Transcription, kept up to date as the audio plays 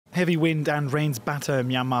Heavy wind and rains batter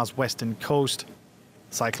Myanmar's western coast.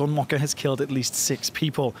 Cyclone Mocha has killed at least 6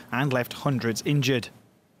 people and left hundreds injured.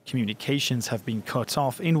 Communications have been cut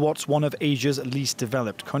off in what's one of Asia's least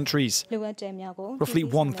developed countries. Roughly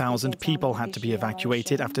 1,000 people had to be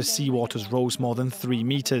evacuated after seawaters rose more than 3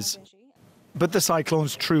 meters. But the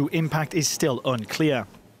cyclone's true impact is still unclear.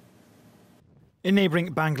 In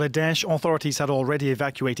neighbouring Bangladesh, authorities had already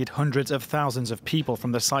evacuated hundreds of thousands of people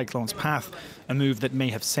from the cyclone's path, a move that may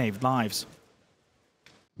have saved lives.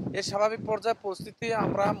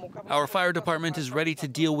 Our fire department is ready to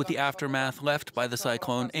deal with the aftermath left by the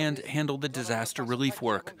cyclone and handle the disaster relief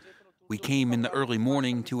work. We came in the early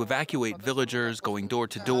morning to evacuate villagers going door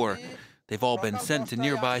to door. They've all been sent to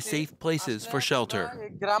nearby safe places for shelter.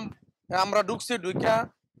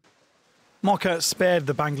 Mocha spared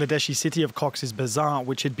the Bangladeshi city of Cox's Bazar,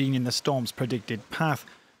 which had been in the storm's predicted path.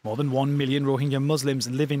 More than 1 million Rohingya Muslims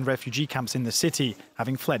live in refugee camps in the city,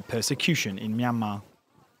 having fled persecution in Myanmar.